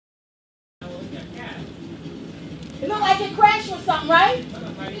It looked like it crashed or something, right?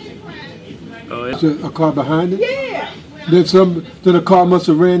 Oh, Is there a car behind it? Yeah. Then a car must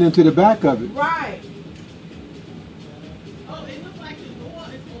have ran into the back of it. Right. Oh, it looks like the door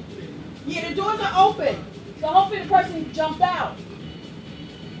is open. Yeah, the doors are open. So hopefully the person jumped out.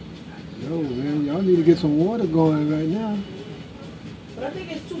 Yo, man, y'all need to get some water going right now. But I think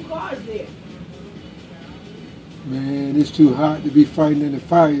there's 2 cars there. Man, it's too hot to be fighting in the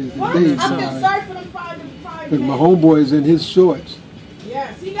fires What? today. I'm concerned for them fire. Because my homeboy is in his shorts.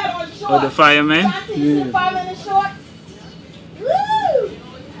 Yes, he got on shorts. oh, the fireman? You see Yeah. the fireman in shorts? Woo!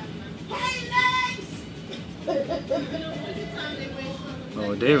 Hey, legs!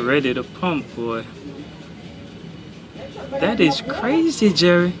 Oh, they're ready to pump, boy. That is crazy,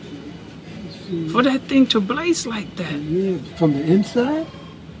 Jerry. For that thing to blaze like that. Yeah, from the inside?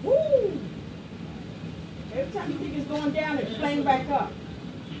 Woo! Every time you think it's going down, it flame back up.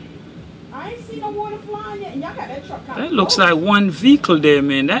 I ain't seen no water flying yet, and y'all got that truck coming. That looks like one vehicle there,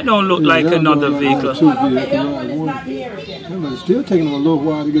 man. That don't look like that another look like vehicle. two Okay, the vehicles, other one is right, not near it yet. Yeah, but it's still taking them a little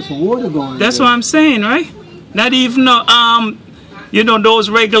while to get some water going. That's there. what I'm saying, right? Not even you know, those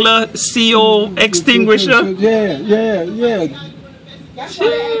regular CO extinguisher. Yeah. That's why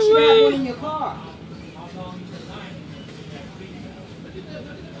they actually have one in your car.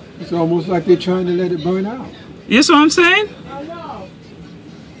 It's almost like they're trying to let it burn out. You see what I'm saying? I know.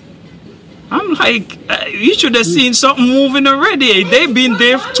 I'm like, you should have seen something moving already. They've been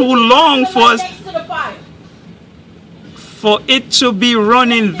there too long for Next to the fire. for it to be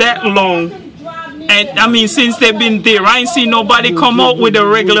running that long. And I mean, since they've been there, I ain't seen nobody come out with a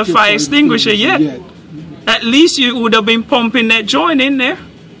regular fire extinguisher yet. At least you would have been pumping that joint in there.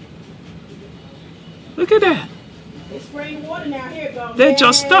 Look at that. It's spraying water now. Here it goes. They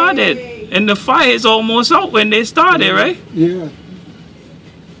just started. And the fire is almost out when they started, right? Yeah.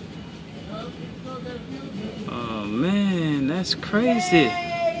 Oh, man, that's crazy.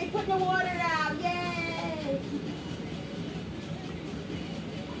 Yay, put the water out. Yay.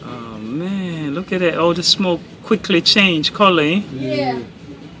 Oh, man, look at that. Oh, the smoke quickly changed color, eh? Yeah.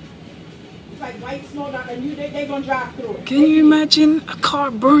 It's like white smoke, and they're going to drive through it. Can you imagine a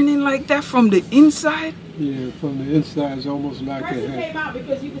car burning like that from the inside? Yeah, from the inside, it's almost like The it person had. came out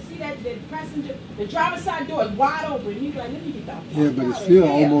because you can see that the driver's side door is wide open. He's like, let me get that. Yeah, but it's still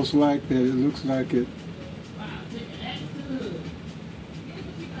almost like that. It looks like it.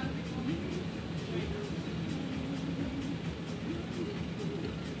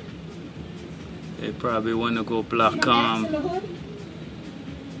 They probably want to go block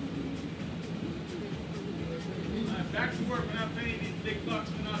Back to work when I'm paying these big bucks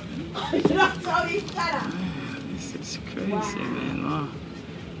for nothing. This is crazy, man.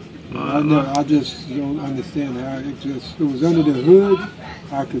 Wow. I just don't understand how it was under the hood.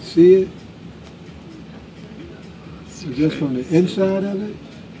 I could see it. So just from the inside of it.